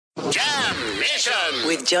Mission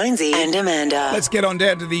with Jonesy and Amanda. Let's get on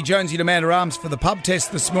down to the Jonesy and Amanda Arms for the pub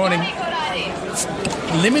test this morning.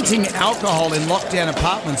 Limiting alcohol in lockdown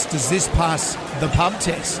apartments, does this pass the pub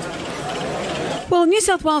test? Well, New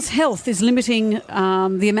South Wales Health is limiting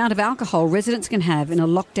the amount of alcohol residents can have in a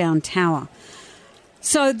lockdown tower.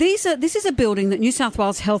 So this is a building that New South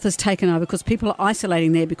Wales Health has taken over because people are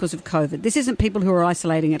isolating there because of COVID. This isn't people who are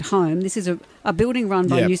isolating at home. This is a building run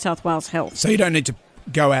by New South Wales Health. So you don't need to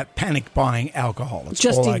go out panic buying alcohol. It's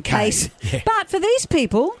just all in okay. case. Yeah. But for these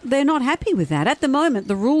people, they're not happy with that. At the moment,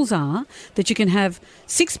 the rules are that you can have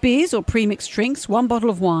 6 beers or pre-mixed drinks, 1 bottle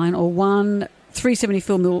of wine or 1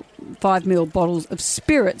 375ml bottles of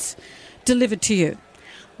spirits delivered to you.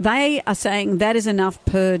 They are saying that is enough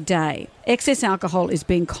per day. Excess alcohol is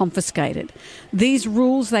being confiscated. These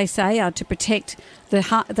rules, they say, are to protect the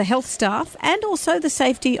health staff and also the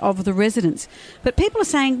safety of the residents. But people are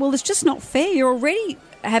saying, well, it's just not fair.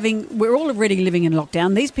 We're all already living in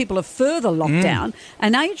lockdown. These people are further locked down.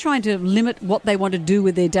 And now you're trying to limit what they want to do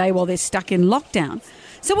with their day while they're stuck in lockdown.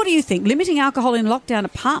 So what do you think? Limiting alcohol in lockdown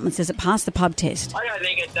apartments, does it pass the pub test? I don't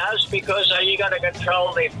think it does because you got to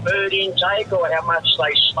control their food intake or how much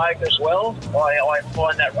they smoke as well. I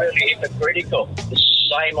find that really hypocritical. The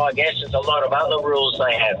same, I guess, as a lot of other rules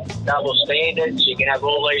they have. Double standards, you can have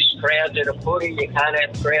all these crowds at a footy, you can't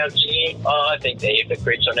have crowds here. I think they're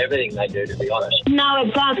hypocrites on everything they do, to be honest. No,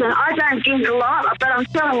 it doesn't. I don't drink a lot, but I'm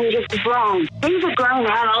telling you this is wrong. These are grown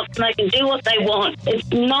adults and they can do what they want. It's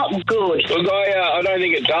not good. Look, I don't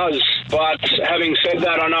think it does, but having said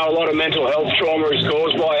that, I know a lot of mental health trauma is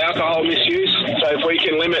caused by alcohol misuse, so if we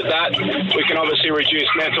can limit that, we can obviously reduce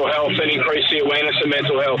mental health and increase the awareness of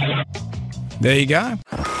mental health. There you go.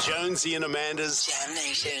 Jonesy and Amanda's Jam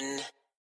Nation.